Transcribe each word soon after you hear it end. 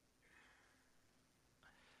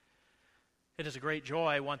It is a great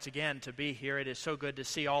joy once again to be here. It is so good to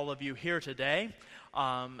see all of you here today.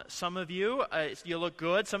 Some of you, you look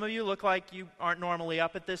good. Some of you look like you aren't normally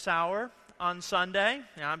up at this hour on Sunday.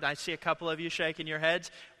 I see a couple of you shaking your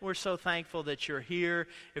heads. We're so thankful that you're here.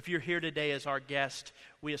 If you're here today as our guest,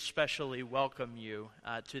 we especially welcome you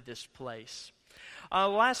to this place. The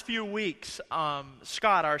last few weeks,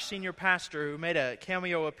 Scott, our senior pastor, who made a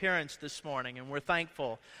cameo appearance this morning, and we're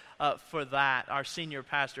thankful for that, our senior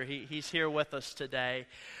pastor, he's here with us today.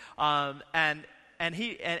 And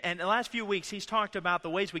the last few weeks, he's talked about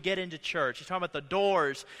the ways we get into church. He's talking about the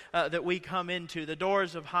doors that we come into, the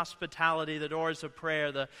doors of hospitality, the doors of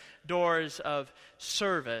prayer, the doors of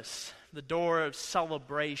service, the door of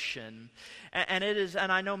celebration.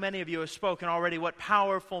 And I know many of you have spoken already, what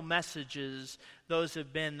powerful messages those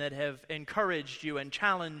have been that have encouraged you and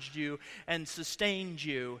challenged you and sustained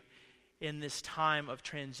you in this time of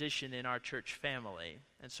transition in our church family.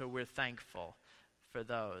 And so we're thankful for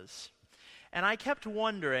those. And I kept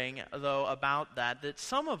wondering, though, about that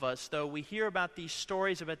some of us, though, we hear about these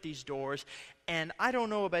stories about these doors, and I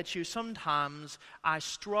don't know about you, sometimes I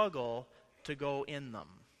struggle to go in them.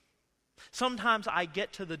 Sometimes I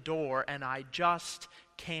get to the door and I just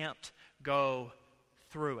can't go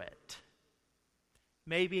through it.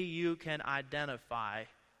 Maybe you can identify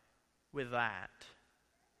with that.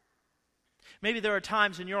 Maybe there are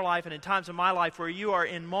times in your life and in times in my life where you are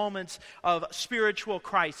in moments of spiritual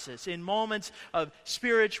crisis, in moments of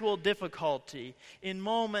spiritual difficulty, in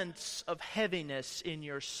moments of heaviness in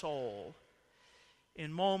your soul,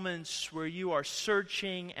 in moments where you are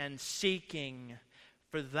searching and seeking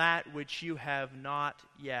for that which you have not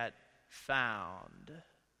yet found.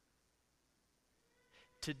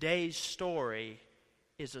 Today's story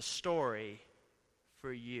is a story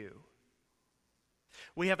for you.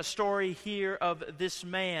 We have a story here of this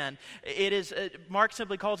man. It is Mark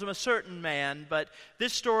simply calls him a certain man, but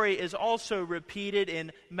this story is also repeated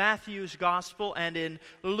in Matthew's gospel and in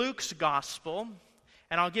Luke's gospel.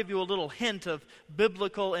 And I'll give you a little hint of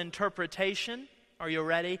biblical interpretation. Are you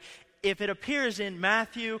ready? If it appears in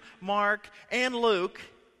Matthew, Mark, and Luke,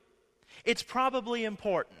 it's probably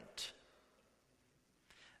important.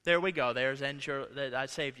 There we go. I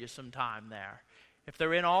saved you some time there. If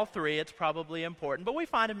they're in all three, it's probably important. But we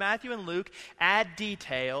find in Matthew and Luke add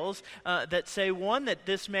details that say, one, that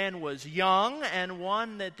this man was young, and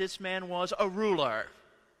one, that this man was a ruler.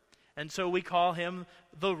 And so we call him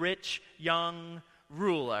the rich young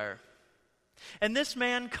ruler. And this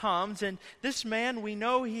man comes, and this man, we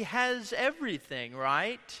know he has everything,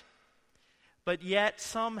 right? But yet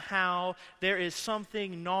somehow there is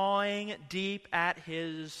something gnawing deep at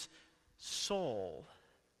his soul.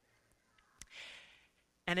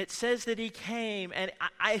 And it says that he came, and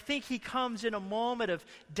I think he comes in a moment of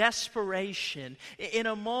desperation, in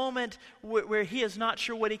a moment where he is not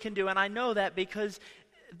sure what he can do. And I know that because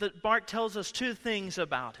Mark tells us two things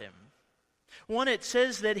about him. One, it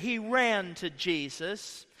says that he ran to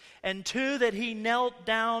Jesus, and two, that he knelt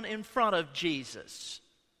down in front of Jesus.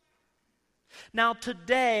 Now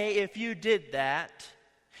today, if you did that,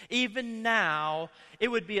 even now, it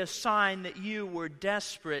would be a sign that you were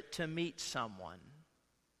desperate to meet someone.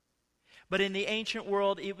 But in the ancient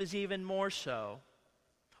world, it was even more so.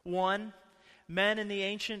 One, men in the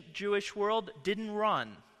ancient Jewish world didn't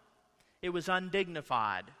run. It was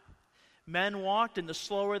undignified. Men walked, and the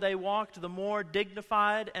slower they walked, the more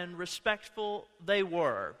dignified and respectful they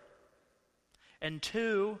were. And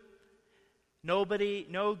two, no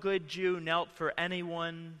good Jew knelt for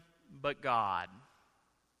anyone but God.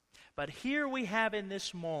 But here we have in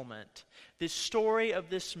this moment this story of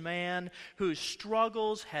this man whose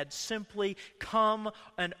struggles had simply come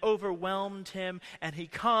and overwhelmed him. And he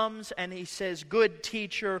comes and he says, "Good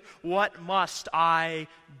teacher, what must I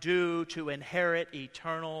do to inherit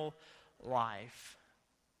eternal life?"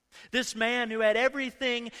 This man who had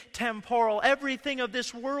everything temporal, everything of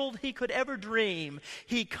this world he could ever dream,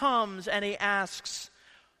 he comes and he asks,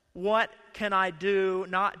 "What can I do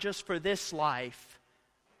not just for this life,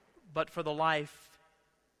 but for the life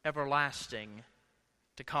everlasting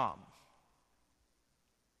to come?"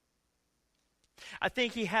 I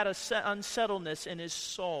think he had a unsettledness in his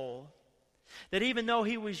soul, that even though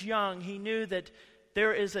he was young, he knew that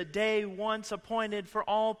there is a day once appointed for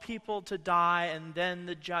all people to die, and then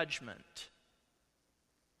the judgment.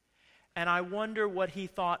 And I wonder what he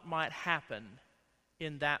thought might happen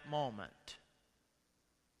in that moment.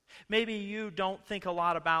 Maybe you don't think a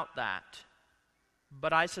lot about that,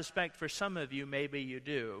 but I suspect for some of you, maybe you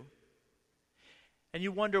do. And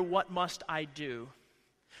you wonder, what must I do?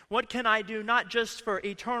 What can I do not just for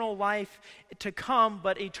eternal life to come,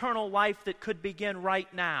 but eternal life that could begin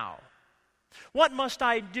right now? What must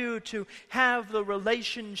I do to have the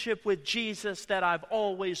relationship with Jesus that I've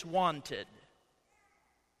always wanted?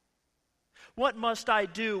 What must I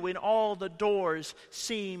do when all the doors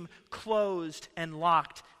seem closed and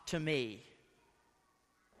locked to me?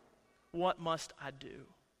 What must I do?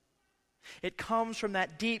 It comes from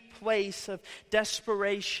that deep place of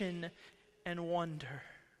desperation and wonder.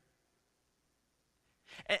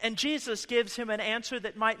 And Jesus gives him an answer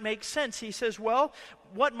that might make sense. He says, well,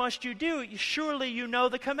 what must you do? Surely you know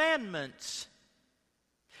the commandments.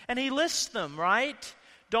 And he lists them, right?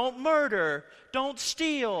 Don't murder, don't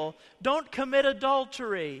steal, don't commit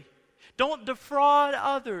adultery, don't defraud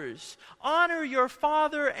others, honor your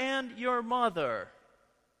father and your mother.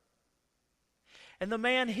 And the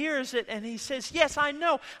man hears it and he says, yes, I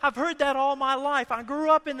know. I've heard that all my life. I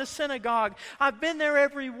grew up in the synagogue. I've been there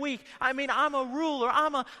every week. I mean, I'm a ruler.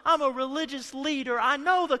 I'm a religious leader. I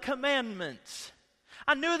know the commandments.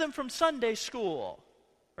 I knew them from Sunday school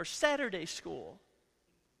or Saturday school.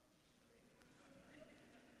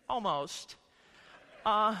 Almost.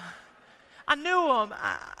 I knew them.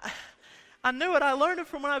 I knew it. I learned it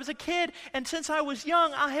from when I was a kid, and since I was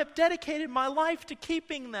young, I have dedicated my life to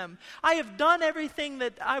keeping them. I have done everything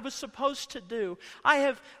that I was supposed to do. I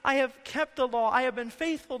have kept the law. I have been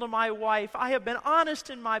faithful to my wife. I have been honest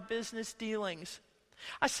in my business dealings.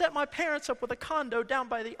 I set my parents up with a condo down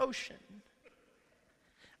by the ocean.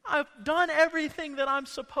 I've done everything that I'm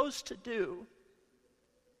supposed to do.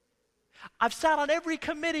 I've sat on every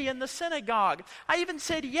committee in the synagogue. I even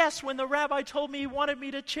said yes when the rabbi told me he wanted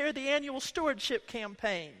me to chair the annual stewardship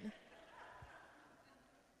campaign.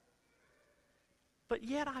 But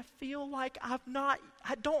yet I feel like I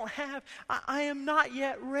am not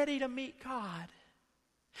yet ready to meet God.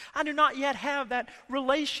 I do not yet have that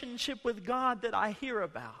relationship with God that I hear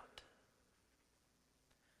about.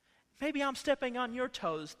 Maybe I'm stepping on your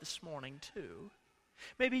toes this morning too.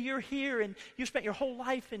 Maybe you're here and you've spent your whole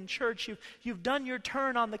life in church. You've done your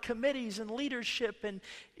turn on the committees and leadership, and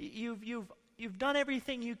you've done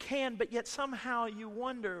everything you can, but yet somehow you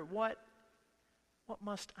wonder, what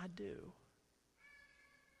must I do?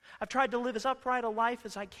 I've tried to live as upright a life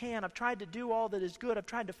as I can. I've tried to do all that is good. I've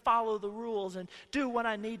tried to follow the rules and do what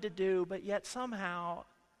I need to do, but yet somehow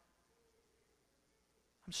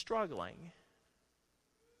I'm struggling.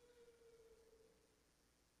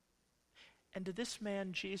 And to this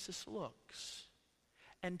man, Jesus looks.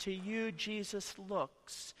 And to you, Jesus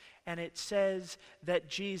looks. And it says that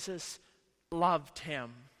Jesus loved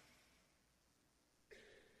him.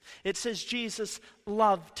 It says Jesus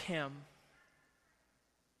loved him.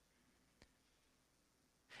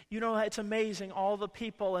 You know, it's amazing all the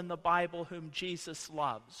people in the Bible whom Jesus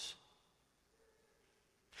loves.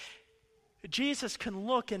 Jesus can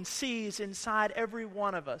look and sees inside every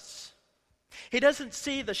one of us. He doesn't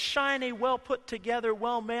see the shiny, well put together,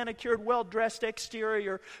 well manicured, well dressed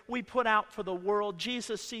exterior we put out for the world.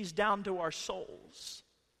 Jesus sees down to our souls.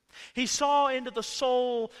 He saw into the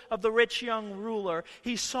soul of the rich young ruler.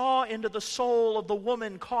 He saw into the soul of the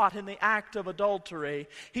woman caught in the act of adultery.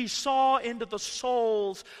 He saw into the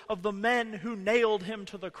souls of the men who nailed him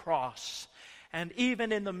to the cross. And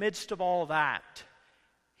even in the midst of all that,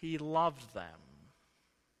 he loved them.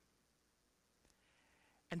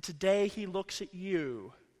 And today he looks at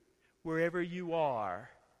you, wherever you are,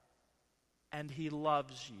 and he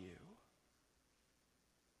loves you.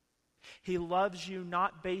 He loves you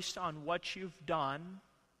not based on what you've done.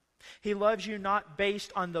 He loves you not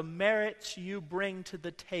based on the merits you bring to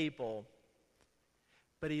the table.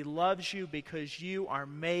 But he loves you because you are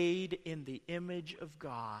made in the image of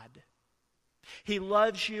God. He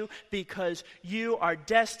loves you because you are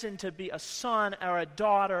destined to be a son or a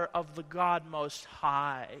daughter of the God Most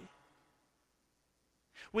High.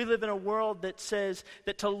 We live in a world that says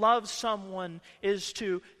that to love someone is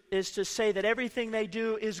to say that everything they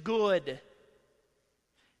do is good.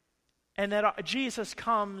 And that Jesus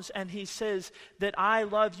comes and he says that I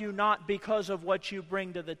love you not because of what you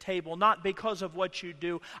bring to the table, not because of what you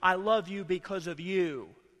do. I love you because of you.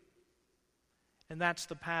 And that's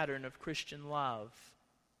the pattern of Christian love.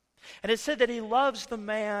 And it said that he loves the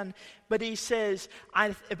man, but he says,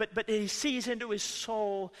 but he sees into his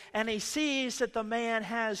soul, and he sees that the man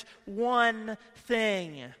has one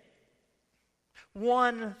thing.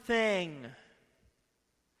 One thing.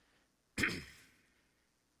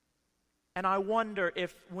 And I wonder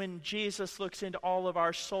if when Jesus looks into all of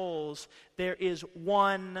our souls, there is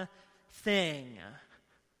one thing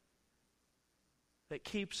that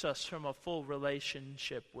keeps us from a full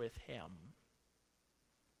relationship with him.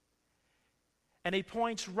 And he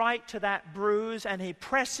points right to that bruise and he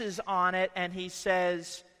presses on it and he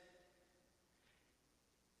says,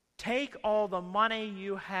 take all the money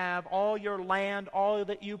you have, all your land, all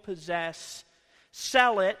that you possess,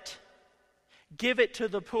 sell it, give it to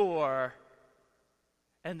the poor,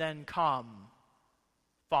 and then come,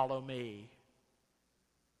 follow me.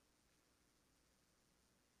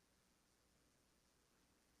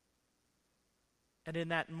 And in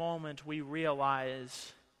that moment, we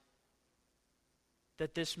realize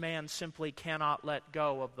that this man simply cannot let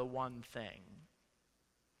go of the one thing.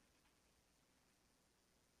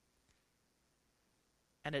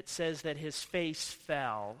 And it says that his face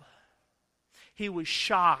fell. He was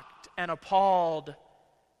shocked and appalled.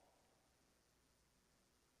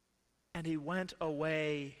 And he went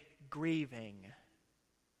away grieving.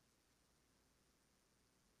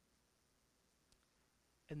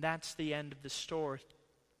 And that's the end of the story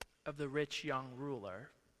of the rich young ruler.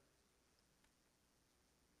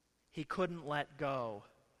 He couldn't let go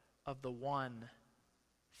of the one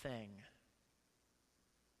thing.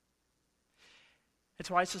 And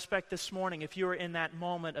so I suspect this morning, if you are in that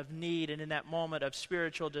moment of need and in that moment of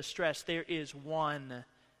spiritual distress, there is one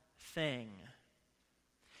thing.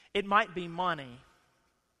 It might be money.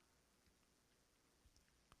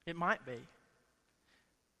 It might be.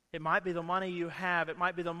 It might be the money you have. It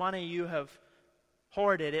might be the money you have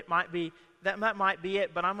hoarded. It might be that might be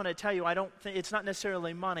it. But I'm going to tell you, I don't think it's not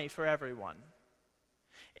necessarily money for everyone.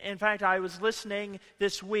 In fact, I was listening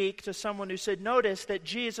this week to someone who said, notice that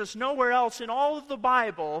Jesus nowhere else in all of the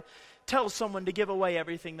Bible tells someone to give away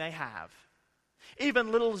everything they have.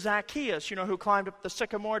 Even little Zacchaeus, who climbed up the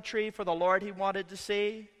sycamore tree for the Lord he wanted to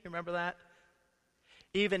see. You remember that?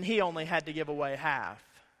 Even he only had to give away half.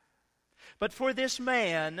 But for this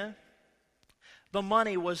man, the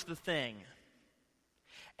money was the thing.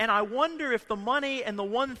 And I wonder if the money and the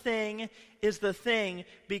one thing is the thing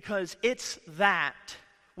because it's that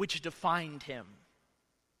which defined him.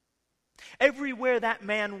 Everywhere that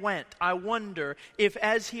man went, I wonder if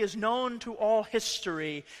as he is known to all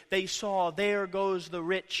history, they saw, there goes the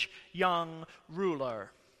rich young ruler.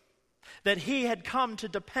 That he had come to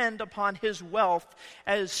depend upon his wealth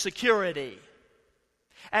as security,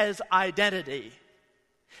 as identity.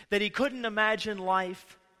 That he couldn't imagine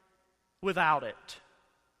life without it.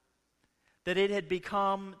 That it had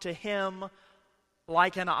become to him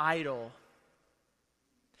like an idol.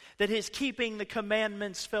 That his keeping the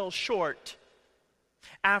commandments fell short.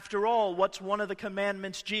 After all, what's one of the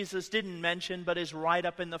commandments Jesus didn't mention but is right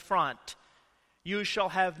up in the front? You shall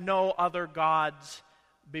have no other gods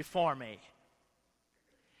before me.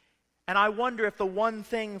 And I wonder if the one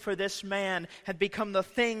thing for this man had become the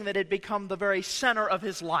thing that had become the very center of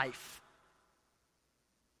his life.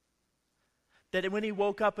 That when he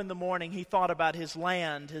woke up in the morning, he thought about his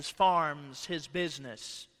land, his farms, his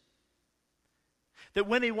business. That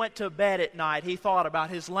when he went to bed at night, he thought about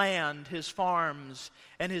his land, his farms,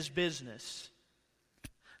 and his business.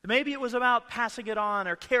 Maybe it was about passing it on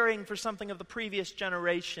or caring for something of the previous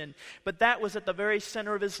generation, but that was at the very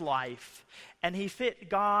center of his life. And he fit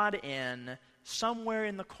God in somewhere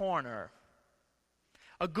in the corner.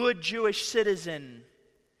 A good Jewish citizen.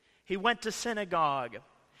 He went to synagogue.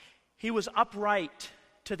 He was upright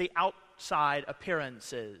to the outside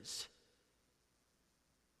appearances.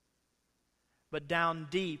 But down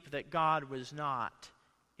deep that God was not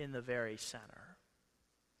in the very center.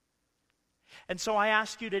 And so I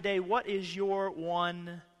ask you today, what is your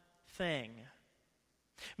one thing?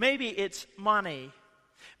 Maybe it's money.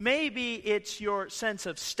 Maybe it's your sense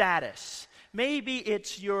of status. Maybe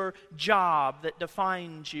it's your job that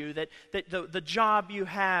defines you, that the job you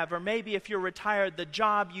have, or maybe if you're retired, the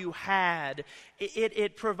job you had,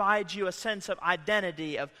 it provides you a sense of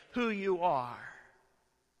identity of who you are.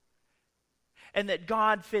 And that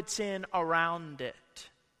God fits in around it.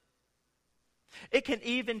 It can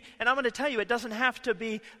even, and I'm going to tell you, it doesn't have to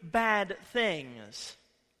be bad things.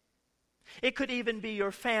 It could even be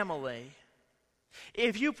your family.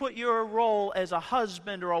 If you put your role as a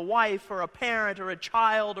husband or a wife or a parent or a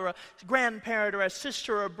child or a grandparent or a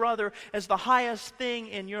sister or a brother as the highest thing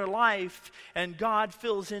in your life and God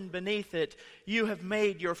fills in beneath it, you have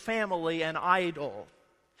made your family an idol.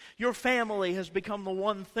 Your family has become the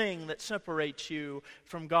one thing that separates you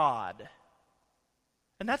from God.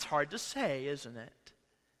 And that's hard to say, isn't it?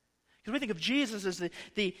 Because we think of Jesus as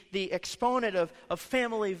the exponent of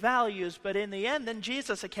family values, but in the end, then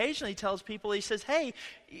Jesus occasionally tells people, he says, hey,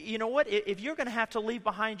 you know what, if you're going to have to leave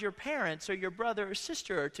behind your parents or your brother or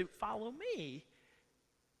sister to follow me.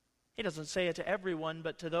 He doesn't say it to everyone,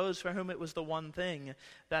 but to those for whom it was the one thing,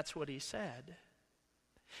 that's what he said.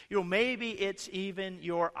 Maybe it's even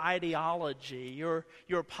your ideology,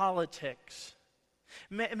 your politics.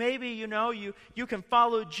 Maybe, you can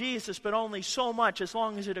follow Jesus, but only so much as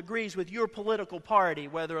long as it agrees with your political party,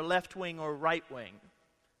 whether a left wing or right wing.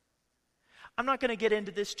 I'm not going to get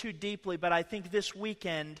into this too deeply, but I think this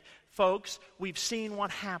weekend, folks, we've seen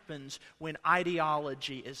what happens when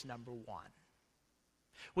ideology is number one.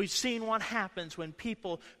 We've seen what happens when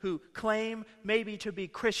people who claim maybe to be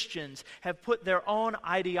Christians have put their own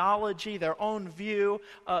ideology, their own view,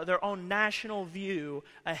 their own national view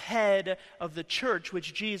ahead of the church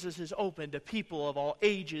which Jesus has opened to people of all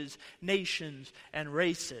ages, nations, and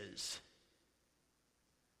races.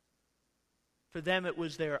 For them, it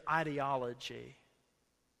was their ideology.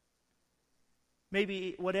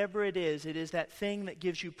 Maybe whatever it is that thing that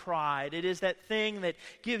gives you pride. It is that thing that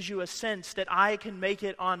gives you a sense that I can make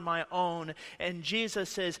it on my own. And Jesus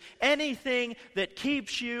says, anything that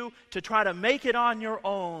keeps you to try to make it on your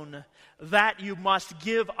own, that you must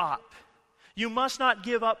give up. You must not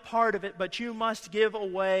give up part of it, but you must give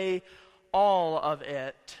away all of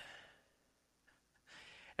it.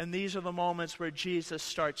 And these are the moments where Jesus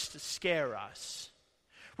starts to scare us.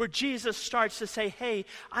 Where Jesus starts to say, hey,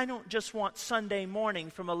 I don't just want Sunday morning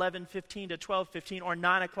from 11:15 to 12:15 or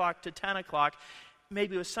 9 o'clock to 10 o'clock,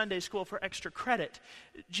 maybe with Sunday school for extra credit.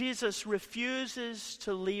 Jesus refuses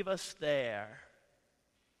to leave us there.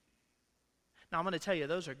 Now, I'm going to tell you,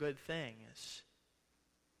 those are good things.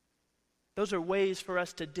 Those are ways for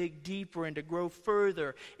us to dig deeper and to grow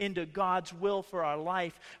further into God's will for our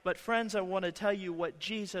life. But friends, I want to tell you what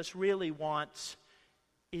Jesus really wants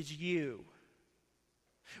is you.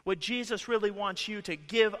 What Jesus really wants you to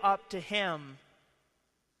give up to Him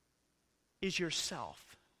is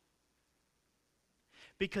yourself.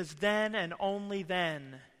 Because then and only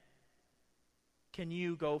then can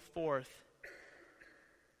you go forth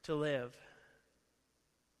to live.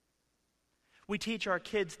 We teach our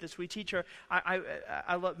kids this. We teach our.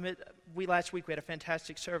 I love. Last week we had a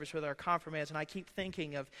fantastic service with our confirmands, and I keep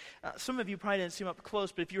thinking of. Some of you probably didn't see them up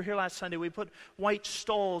close, but if you were here last Sunday, we put white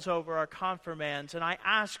stoles over our confirmands, and I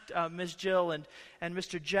asked Ms. Jill and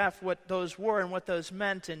Mr. Jeff what those were and what those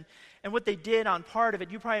meant, and what they did on part of it.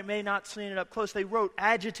 You probably may not have seen it up close. They wrote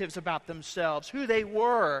adjectives about themselves, who they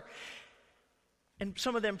were. And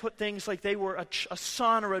some of them put things like they were a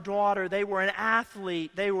son or a daughter. They were an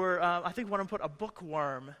athlete. They were, I think one of them put a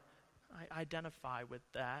bookworm. I identify with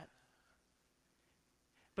that.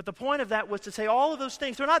 But the point of that was to say all of those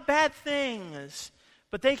things, they're not bad things,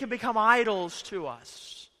 but they can become idols to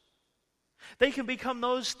us. They can become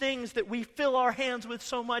those things that we fill our hands with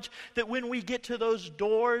so much that when we get to those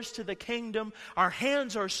doors to the kingdom, our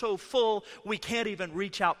hands are so full we can't even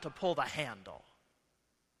reach out to pull the handle.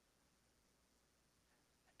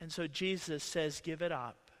 And so Jesus says, give it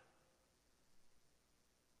up.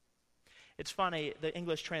 It's funny, the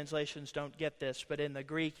English translations don't get this, but in the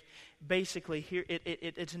Greek, basically here,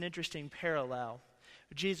 it's an interesting parallel.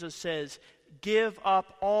 Jesus says, give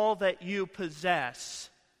up all that you possess,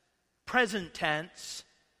 present tense,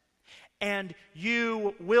 and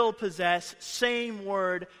you will possess, same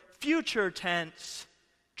word, future tense,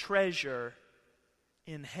 treasure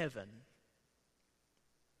in heaven.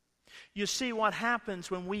 You see, what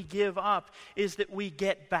happens when we give up is that we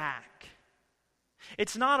get back.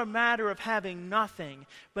 It's not a matter of having nothing,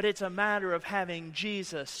 but it's a matter of having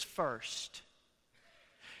Jesus first.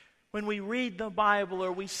 When we read the Bible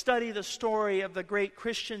or we study the story of the great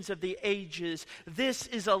Christians of the ages, this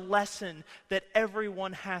is a lesson that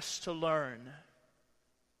everyone has to learn.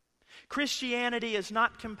 Christianity is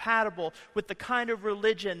not compatible with the kind of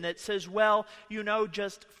religion that says, well,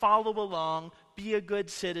 just follow along, be a good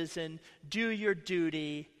citizen, do your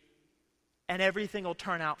duty, and everything will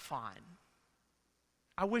turn out fine.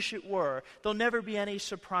 I wish it were. There'll never be any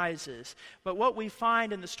surprises. But what we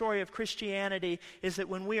find in the story of Christianity is that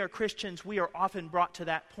when we are Christians, we are often brought to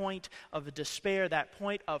that point of despair, that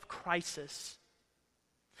point of crisis.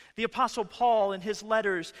 The Apostle Paul in his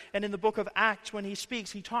letters and in the book of Acts, when he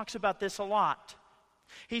speaks, he talks about this a lot.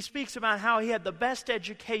 He speaks about how he had the best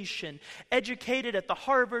education, educated at the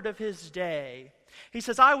Harvard of his day. He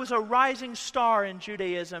says, I was a rising star in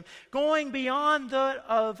Judaism, going beyond that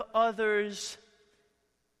of others.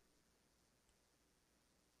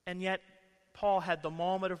 And yet, Paul had the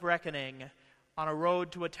moment of reckoning on a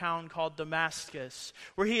road to a town called Damascus,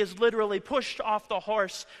 where he is literally pushed off the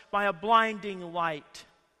horse by a blinding light,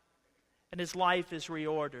 and his life is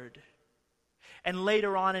reordered. And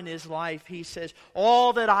later on in his life, he says,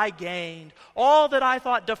 all that I gained, all that I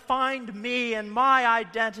thought defined me and my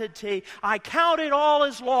identity, I count it all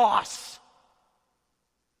as loss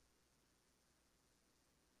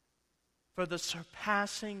for the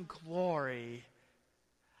surpassing glory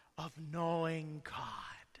of knowing God.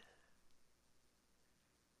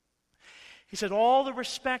 He said, all the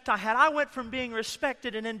respect I had, I went from being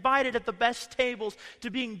respected and invited at the best tables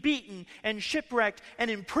to being beaten and shipwrecked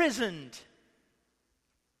and imprisoned.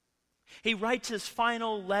 He writes his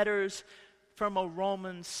final letters from a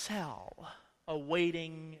Roman cell,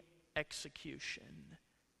 awaiting execution.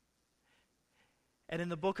 And in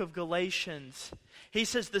the book of Galatians, he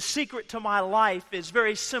says, the secret to my life is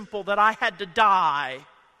very simple, that I had to die.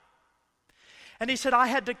 And he said, I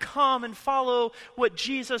had to come and follow what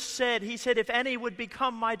Jesus said. He said, if any would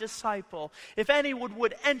become my disciple, if any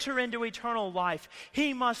would enter into eternal life,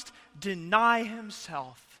 he must deny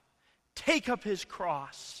himself, take up his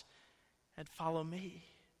cross, and follow me.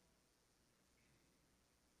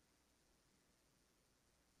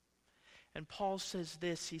 And Paul says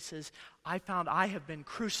this, he says, I found I have been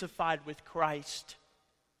crucified with Christ.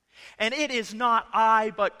 And it is not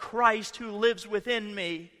I, but Christ who lives within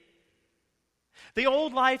me. The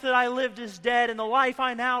old life that I lived is dead, and the life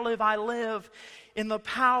I now live, I live in the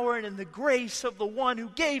power and in the grace of the one who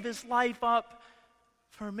gave his life up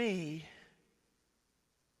for me.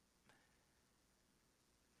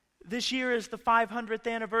 This year is the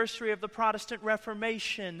 500th anniversary of the Protestant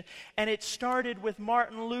Reformation, and it started with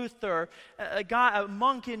Martin Luther, a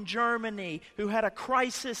monk in Germany who had a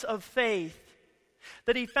crisis of faith.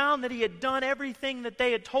 That he found that he had done everything that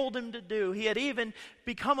they had told him to do. He had even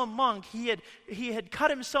become a monk. He had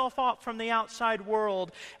cut himself off from the outside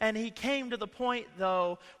world. And he came to the point,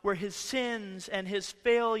 though, where his sins and his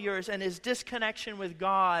failures and his disconnection with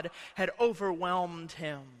God had overwhelmed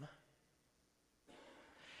him.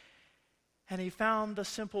 And he found the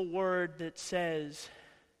simple word that says,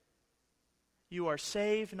 you are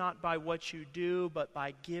saved not by what you do, but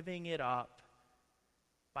by giving it up,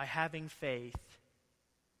 by having faith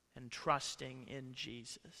and trusting in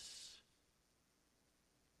Jesus.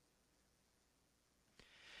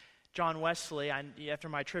 John Wesley, after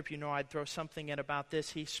my trip, I'd throw something in about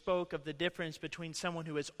this. He spoke of the difference between someone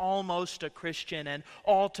who is almost a Christian and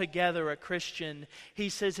altogether a Christian. He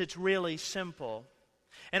says it's really simple.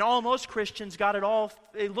 And almost Christians got it all.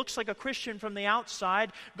 It looks like a Christian from the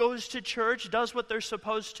outside, goes to church, does what they're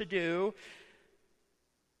supposed to do.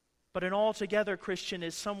 But an altogether Christian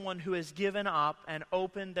is someone who has given up and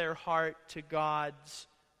opened their heart to God's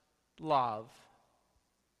love,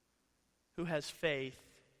 who has faith.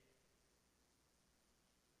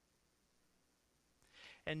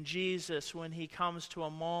 And Jesus, when he comes to a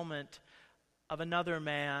moment of another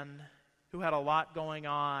man who had a lot going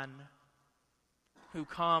on, who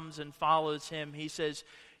comes and follows him, he says,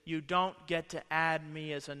 you don't get to add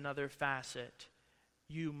me as another facet.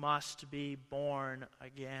 You must be born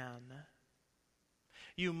again.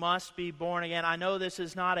 You must be born again. I know this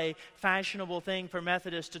is not a fashionable thing for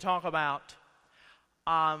Methodists to talk about,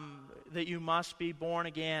 that you must be born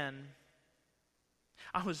again.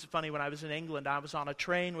 I was funny when I was in England. I was on a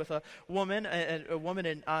train with a woman, and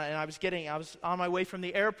I was on my way from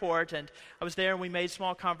the airport, and I was there, and we made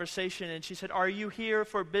small conversation, and she said, "Are you here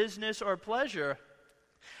for business or pleasure?"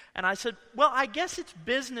 And I said, "Well, I guess it's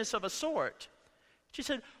business of a sort." She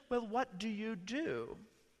said, "Well, what do you do?"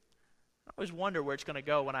 I always wonder where it's going to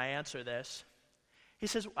go when I answer this.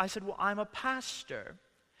 I said, "Well, I'm a pastor."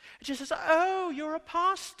 And she says, "Oh, you're a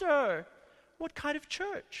pastor. What kind of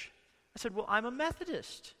church?" I said, "Well, I'm a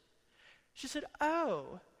Methodist." She said,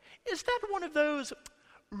 "Oh, is that one of those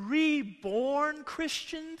reborn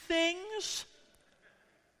Christian things?"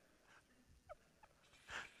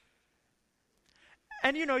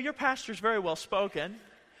 And your pastor's very well spoken.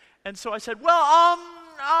 And so I said, "Well,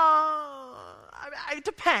 it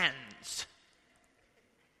depends."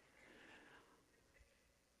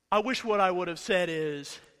 I wish what I would have said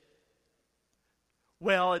is,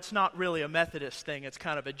 "Well, it's not really a Methodist thing, it's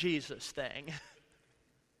kind of a Jesus thing."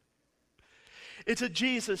 It's a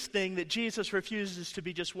Jesus thing that Jesus refuses to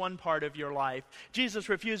be just one part of your life. Jesus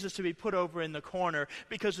refuses to be put over in the corner,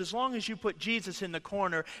 because as long as you put Jesus in the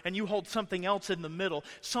corner and you hold something else in the middle,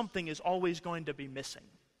 something is always going to be missing.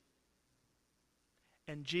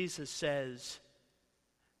 And Jesus says,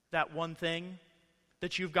 that one thing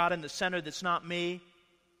that you've got in the center that's not me,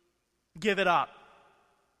 give it up.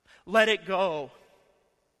 Let it go.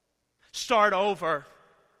 Start over.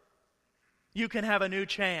 You can have a new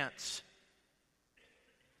chance.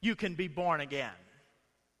 You can be born again.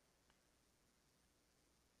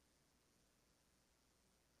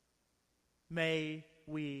 May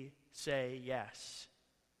we say yes.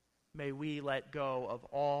 May we let go of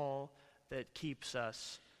all that keeps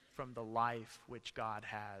us from the life which God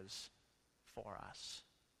has for us.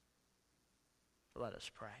 Let us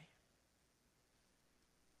pray.